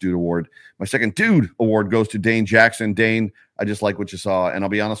my first dude award. My second dude award goes to Dane Jackson. Dane, I just like what you saw. And I'll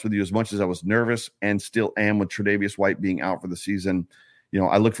be honest with you, as much as I was nervous and still am with Tre'Davious White being out for the season,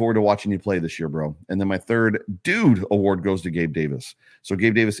 I look forward to watching you play this year, bro. And then my third dude award goes to Gabe Davis. So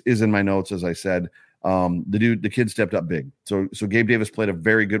Gabe Davis is in my notes, as I said. The kid stepped up big. So Gabe Davis played a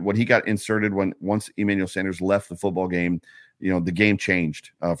very good, when he got inserted, once Emmanuel Sanders left the football game, the game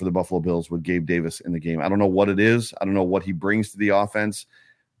changed for the Buffalo Bills with Gabe Davis in the game. I don't know what it is. I don't know what he brings to the offense.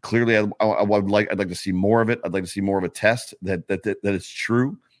 Clearly, I'd like to see more of it. I'd like to see more of a test that it's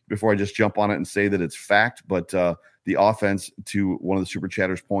true before I just jump on it and say that it's fact. But the offense, to one of the Super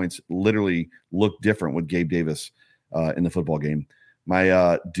Chatter's points, literally looked different with Gabe Davis in the football game.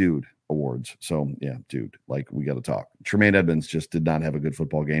 My dude awards. So yeah, dude, we got to talk. Tremaine Edmunds just did not have a good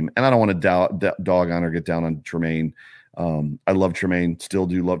football game, and I don't want to dog on or get down on Tremaine. I love Tremaine, still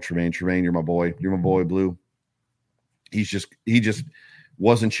do love Tremaine. Tremaine, you're my boy. You're my boy, Blue. He just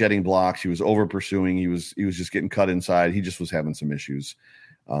wasn't shedding blocks. He was over pursuing. He was just getting cut inside. He just was having some issues.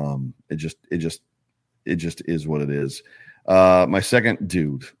 It just is what it is. My second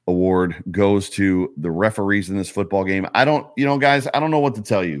dude award goes to the referees in this football game. Guys, I don't know what to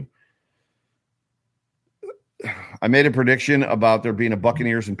tell you. I made a prediction about there being a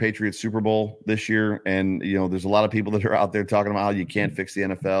Buccaneers and Patriots Super Bowl this year. And, there's a lot of people that are out there talking about how you can't fix the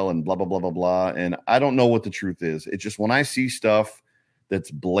NFL and blah, blah, blah, blah, blah. And I don't know what the truth is. It's just when I see stuff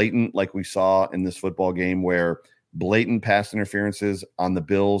that's blatant, like we saw in this football game, where blatant pass interferences on the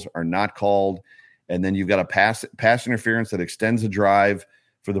Bills are not called. And then you've got a pass interference that extends a drive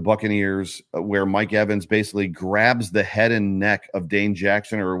for the Buccaneers, where Mike Evans basically grabs the head and neck of Dane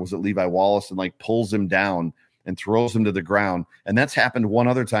Jackson, or was it Levi Wallace, and pulls him down and throws him to the ground. And that's happened one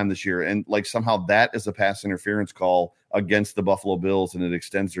other time this year. And somehow that is a pass interference call against the Buffalo Bills, and it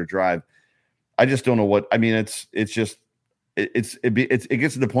extends their drive. I just don't know what, it gets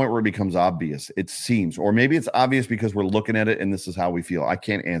to the point where it becomes obvious. It seems, or maybe it's obvious because we're looking at it and this is how we feel. I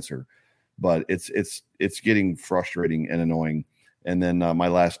can't answer, but it's getting frustrating and annoying. And then my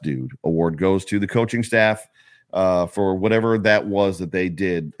last dude award goes to the coaching staff for whatever that was that they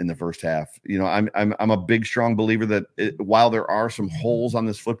did in the first half. I'm a big, strong believer that while there are some holes on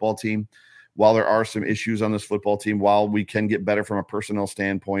this football team, while there are some issues on this football team, while we can get better from a personnel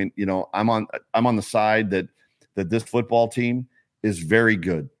standpoint, I'm on the side that this football team is very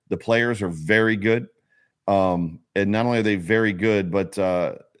good. The players are very good. And not only are they very good, but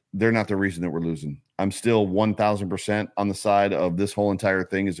they're not the reason that we're losing. I'm still 1,000% on the side of this whole entire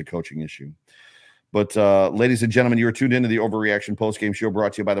thing is a coaching issue. But ladies and gentlemen, you are tuned into the Overreaction postgame show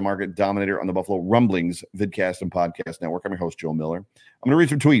brought to you by the Market Dominator on the Buffalo Rumblings vidcast and podcast network. I'm your host, Joe Miller. I'm going to read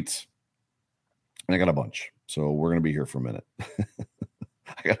some tweets, and I got a bunch, so we're going to be here for a minute.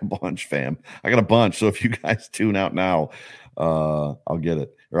 I got a bunch, fam. I got a bunch. So if you guys tune out now, I'll get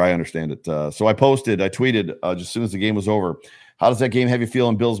it, or I understand it. So I tweeted just as soon as the game was over. How does that game have you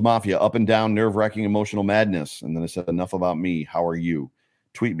feeling, Bills Mafia? Up and down, nerve-wracking, emotional madness. And then I said, enough about me. How are you?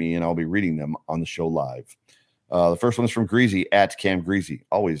 Tweet me, and I'll be reading them on the show live. The first one is from Greasy, at Cam Greasy.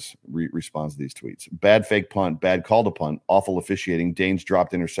 Always responds to these tweets. Bad fake punt, bad call to punt, awful officiating, Dane's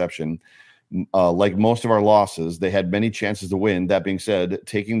dropped interception. Like most of our losses, they had many chances to win. That being said,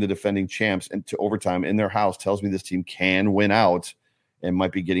 taking the defending champs into overtime in their house tells me this team can win out and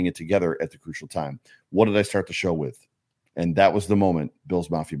might be getting it together at the crucial time. What did I start the show with? And that was the moment Bills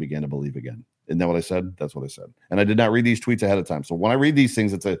Mafia began to believe again. Isn't that what I said? That's what I said. And I did not read these tweets ahead of time. So when I read these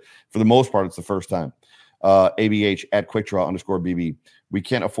things, for the most part, it's the first time. ABH at quickdraw_BB. We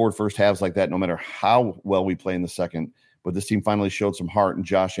can't afford first halves like that, no matter how well we play in the second. But this team finally showed some heart, and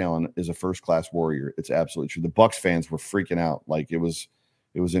Josh Allen is a first-class warrior. It's absolutely true. The Bucs fans were freaking out. It was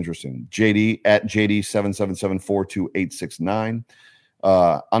interesting. JD at JD777428869.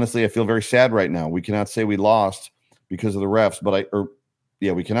 Honestly, I feel very sad right now. We cannot say we lost because of the refs,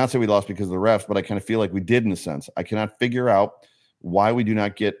 we cannot say we lost because of the refs, but I kind of feel like we did in a sense. I cannot figure out why we do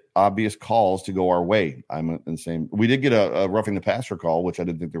not get obvious calls to go our way. I'm insane. We did get a roughing the passer call, which I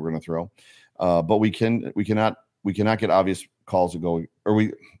didn't think they were going to throw, but we cannot get obvious calls to go,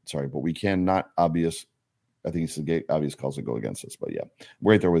 but we cannot obvious. I think it's the obvious calls that go against us. But yeah,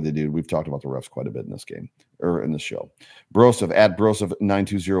 right there with the dude. We've talked about the refs quite a bit in this game or in this show. Broseph at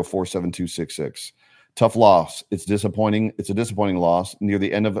Broseph920472266. Tough loss. It's disappointing. It's a disappointing loss near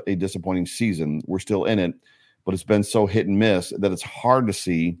the end of a disappointing season. We're still in it, but it's been so hit and miss that it's hard to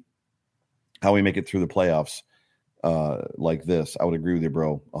see how we make it through the playoffs like this. I would agree with you,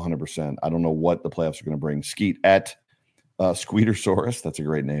 bro, 100%. I don't know what the playoffs are going to bring. Skeet at Squeedersaurus. That's a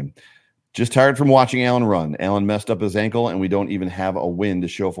great name. Just tired from watching Allen run. Allen messed up his ankle, and we don't even have a win to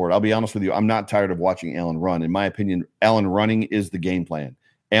show for it. I'll be honest with you. I'm not tired of watching Allen run. In my opinion, Allen running is the game plan.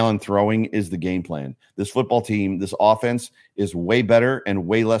 Allen throwing is the game plan. This football team, this offense is way better and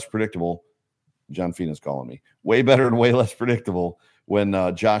way less predictable. John Fina's calling me. Way better and way less predictable when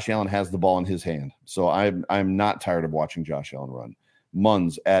Josh Allen has the ball in his hand. So I'm not tired of watching Josh Allen run.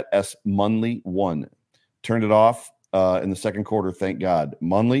 Munz at S Munley 1. Turned it off in the second quarter, thank God.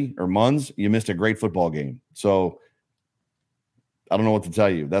 Munz, you missed a great football game. So I don't know what to tell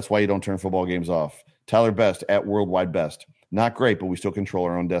you. That's why you don't turn football games off. Tyler Best at Worldwide Best. Not great, but we still control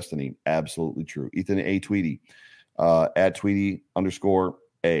our own destiny. Absolutely true. Ethan A. Tweedy at Tweedy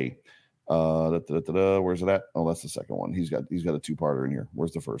 _A. Where's it at? Oh, that's the second one. He's got a 2-parter in here.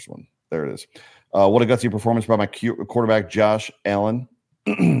 Where's the first one? There it is. What a gutsy performance by my quarterback, Josh Allen.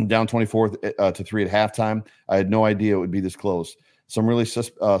 Down 24 to 3 at halftime. I had no idea it would be this close. Some really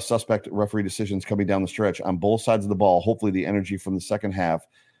suspect referee decisions coming down the stretch on both sides of the ball. Hopefully the energy from the second half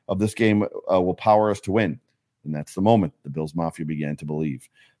of this game will power us to win. And that's the moment the Bills Mafia began to believe.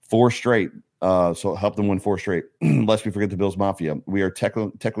 4 straight. So help them win 4 straight. Lest we forget the Bills Mafia. We are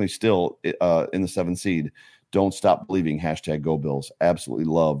technically still in the 7th seed. Don't stop believing. #Go Bills. Absolutely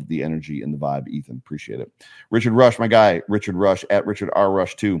love the energy and the vibe, Ethan. Appreciate it. Richard Rush, my guy. Richard Rush at Richard R.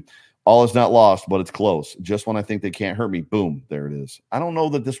 Rush 2. All is not lost, but it's close. Just when I think they can't hurt me, boom, there it is. I don't know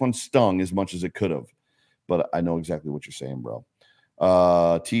that this one stung as much as it could have, but I know exactly what you're saying, bro.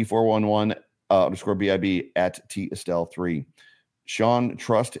 T411 _BIB at T Estelle 3. Sean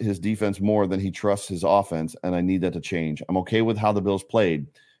trusts his defense more than he trusts his offense, and I need that to change. I'm okay with how the Bills played,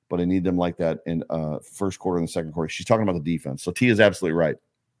 but I need them like that in first quarter and the second quarter. She's talking about the defense. So T is absolutely right.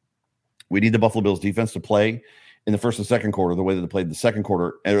 We need the Buffalo Bills defense to play in the first and second quarter the way that they played the second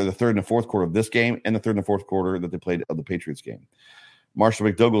quarter, or the third and the fourth quarter of this game, and the third and the fourth quarter that they played of the Patriots game. Marshall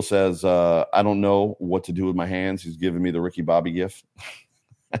McDougall says, I don't know what to do with my hands. He's giving me the Ricky Bobby gift.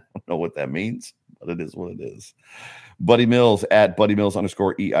 I don't know what that means, but it is what it is. Buddy Mills at Buddy Mills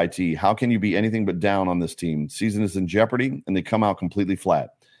 _EIT. How can you be anything but down on this team? Season is in jeopardy, and they come out completely flat.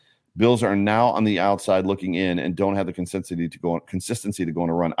 Bills are now on the outside looking in and don't have the consistency to go on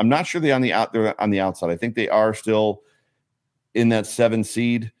a run. I'm not sure they're on the outside. I think they are still in that 7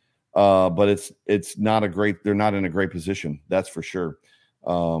 seed, but it's not a great. They're not in a great position. That's for sure.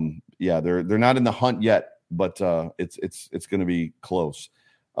 They're not in the hunt yet, but it's going to be close.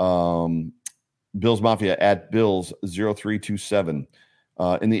 Bills Mafia at Bills 0327.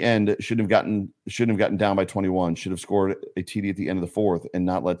 In the end, shouldn't have gotten down by 21. Should have scored a TD at the end of the fourth and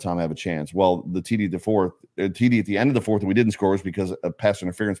not let Tom have a chance. Well, the TD at the end of the fourth that we didn't score was because a pass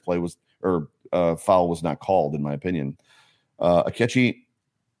interference play foul was not called, in my opinion. Akechi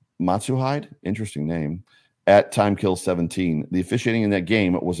Matsuhide, interesting name, at Timekill 17. The officiating in that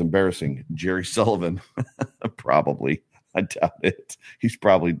game was embarrassing. Jerry Sullivan, probably. I doubt it. He's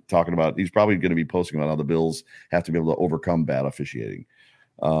probably going to be posting about how the Bills have to be able to overcome bad officiating.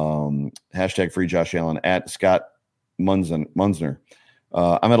 #free Josh Allen at Scott Munzner.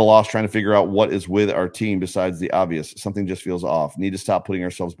 I'm at a loss trying to figure out what is with our team besides the obvious. Something just feels off. Need to stop putting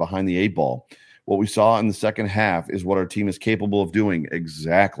ourselves behind the 8 ball. What we saw in the second half is what our team is capable of doing.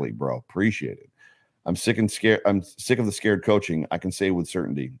 Exactly, bro. Appreciate it. I'm sick of the scared coaching. I can say with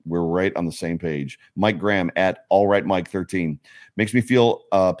certainty we're right on the same page. Mike Graham at AllRightMike13 makes me feel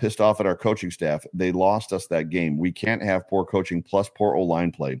pissed off at our coaching staff. They lost us that game. We can't have poor coaching plus poor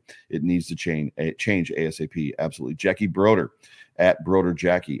O-line play. It needs to change ASAP. Absolutely. Jackie Broder at Broder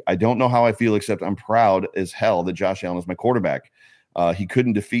Jackie. I don't know how I feel, except I'm proud as hell that Josh Allen is my quarterback. He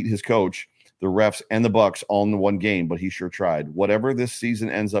couldn't defeat his coach, the refs, and the Bucs all in the one game, but he sure tried. Whatever this season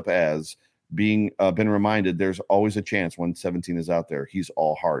ends up as, been reminded there's always a chance when 17 is out there. He's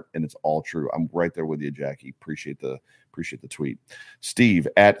all heart, and it's all true. I'm right there with you, Jackie. Appreciate the tweet. Steve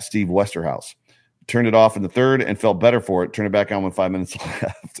at Steve Westerhouse. Turned it off in the third and felt better for it. Turned it back on when 5 minutes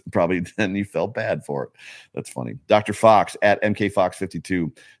left. Probably then you felt bad for it. That's funny. Dr. Fox at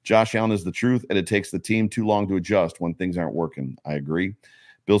MKFox52. Josh Allen is the truth, and it takes the team too long to adjust when things aren't working. I agree.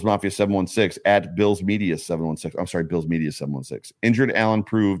 Bills Mafia 716 at Bills Media 716. I'm sorry, Bills Media 716. Injured Allen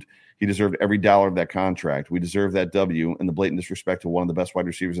proved he deserved every dollar of that contract. We deserve that W, and the blatant disrespect to one of the best wide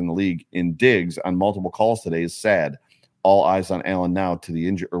receivers in the league in Diggs on multiple calls today is sad. All eyes on Allen now with the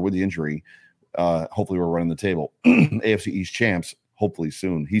injury. Hopefully we're running the table. AFC East champs, hopefully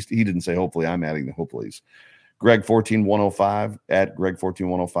soon. He didn't say hopefully. I'm adding the hopefullys. Greg 14105 at Greg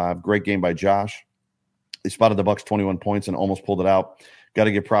 14105. Great game by Josh. They spotted the Bucs 21 points and almost pulled it out. Got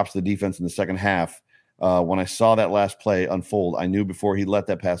to give props to the defense in the second half. When I saw that last play unfold, I knew before he let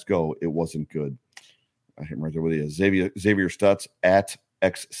that pass go, it wasn't good. I hit him right there with you. Xavier Stutz at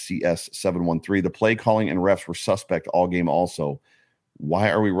XCS713. The play calling and refs were suspect all game also.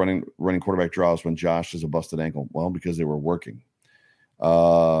 Why are we running quarterback draws when Josh has a busted ankle? Well, because they were working.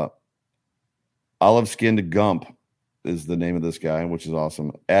 Olive Skinned Gump is the name of this guy, which is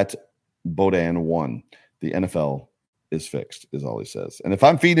awesome. At Bodan1, the NFL is fixed, is all he says. And if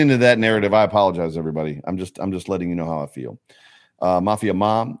I'm feeding into that narrative, I apologize, everybody. I'm just letting you know how I feel. Mafia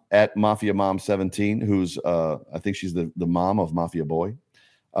Mom at Mafia Mom 17, who's I think she's the mom of Mafia Boy.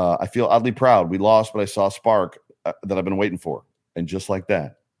 I feel oddly proud. We lost, but I saw a spark that I've been waiting for. And just like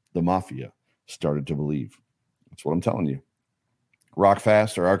that, the Mafia started to believe. That's what I'm telling you.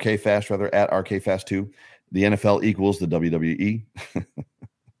 Rockfast, or RK Fast rather, at RK Fast 2. The NFL equals the WWE.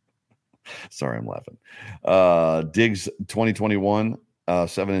 Sorry, I'm laughing. Diggs 2021,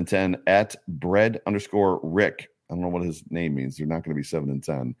 7 and 10 at bread_Rick. I don't know what his name means. They're not going to be 7 and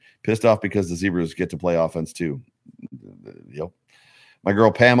 10. Pissed off because the Zebras get to play offense too. Yep. My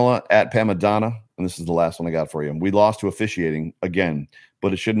girl Pamela at Pamadonna, and this is the last one I got for you. We lost to officiating again,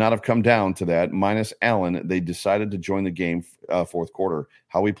 but it should not have come down to that. Minus Allen, they decided to join the game fourth quarter.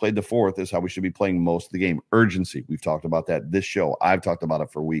 How we played the fourth is how we should be playing most of the game. Urgency. We've talked about that this show. I've talked about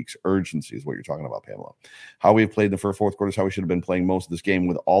it for weeks. Urgency is what you're talking about, Pamela. How we've played the fourth quarter is how we should have been playing most of this game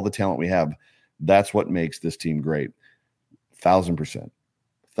with all the talent we have. That's what makes this team great. 1,000%.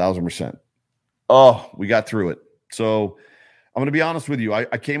 1,000%. Oh, we got through it. So I'm going to be honest with you. I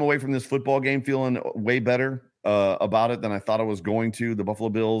came away from this football game feeling way better about it than I thought I was going to. The Buffalo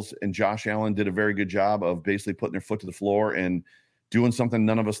Bills and Josh Allen did a very good job of basically putting their foot to the floor and doing something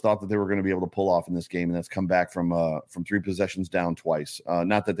none of us thought that they were going to be able to pull off in this game, and that's come back from 3 possessions down twice.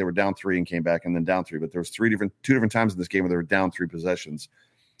 Not that they were down 3 and came back and then down 3, but there was two different times in this game where they were down 3 possessions.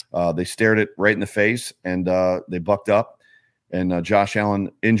 They stared it right in the face, and they bucked up. And Josh Allen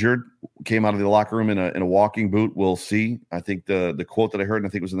injured, came out of the locker room in a walking boot. We'll see. I think the quote that I heard, and I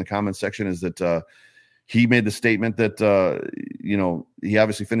think it was in the comments section, is that he made the statement that, he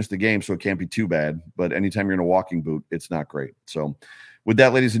obviously finished the game, so it can't be too bad. But anytime you're in a walking boot, it's not great. So with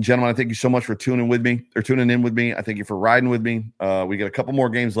that, ladies and gentlemen, I thank you so much for tuning in with me. I thank you for riding with me. We got a couple more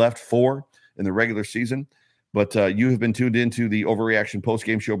games left, 4 in the regular season. But you have been tuned into the Overreaction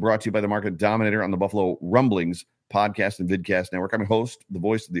Postgame Show, brought to you by the Market Dominator on the Buffalo Rumblings podcast and vidcast network. I'm your host, the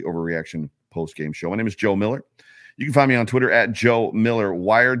voice of the Overreaction Postgame Show. My name is Joe Miller. You can find me on Twitter at Joe Miller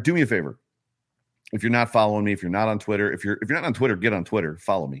Wire. Do me a favor. If you're not following me, if you're not on Twitter, if you're not on Twitter, get on Twitter.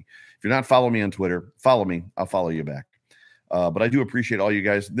 Follow me. If you're not following me on Twitter, follow me. I'll follow you back. But I do appreciate all you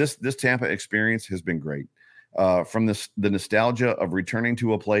guys. This Tampa experience has been great. From the nostalgia of returning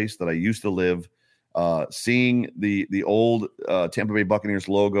to a place that I used to live, seeing the old Tampa Bay Buccaneers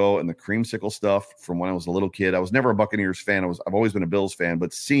logo and the creamsicle stuff from when I was a little kid. I was never a Buccaneers fan. I've always been a Bills fan,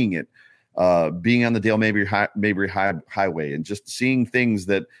 but seeing it, being on the Dale Mabry Highway and just seeing things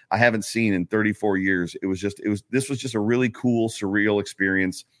that I haven't seen in 34 years. This was just a really cool, surreal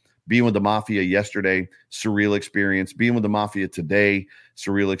experience. Being with the Mafia yesterday, surreal experience. Being with the Mafia today,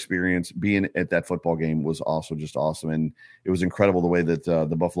 surreal experience. Being at that football game was also just awesome. And it was incredible the way that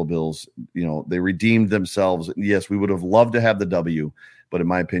the Buffalo Bills, they redeemed themselves. Yes, we would have loved to have the W, but in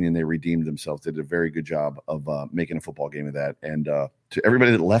my opinion, they redeemed themselves. They did a very good job of making a football game of that. And to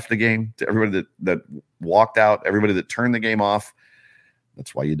everybody that left the game, to everybody that walked out, everybody that turned the game off,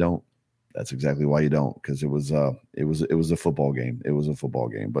 that's why you don't. That's exactly why you don't, because it was a football game. It was a football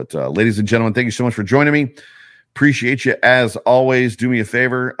game. But ladies and gentlemen, thank you so much for joining me. Appreciate you as always. Do me a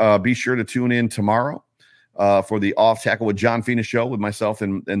favor. Be sure to tune in tomorrow for the Off Tackle with John Fina show with myself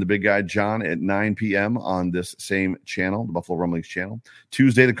and the big guy John at 9 p.m. on this same channel, the Buffalo Rumblings channel.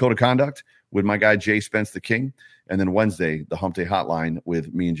 Tuesday, the Code of Conduct with my guy Jay Spence the King. And then Wednesday, the Hump Day Hotline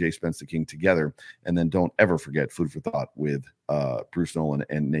with me and Jay Spence the King together. And then don't ever forget Food for Thought with Bruce Nolan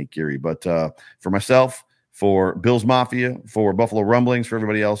and Nate Geary. But for myself, for Bills Mafia, for Buffalo Rumblings, for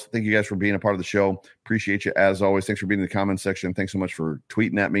everybody else, thank you guys for being a part of the show. Appreciate you as always. Thanks for being in the comments section. Thanks so much for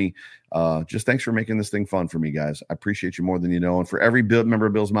tweeting at me. Just thanks for making this thing fun for me, guys. I appreciate you more than you know. And for every member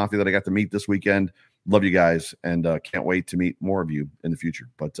of Bills Mafia that I got to meet this weekend, love you guys. And can't wait to meet more of you in the future.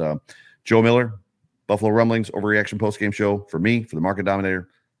 But Joe Miller, Buffalo Rumblings, Overreaction Postgame Show. For me, for the Market Dominator.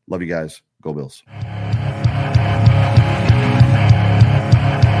 Love you guys. Go Bills.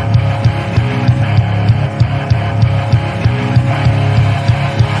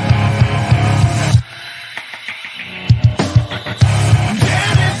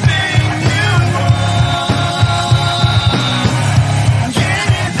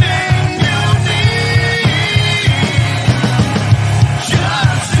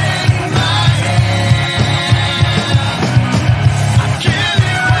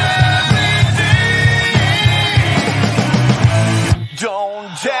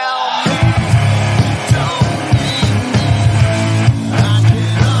 Town.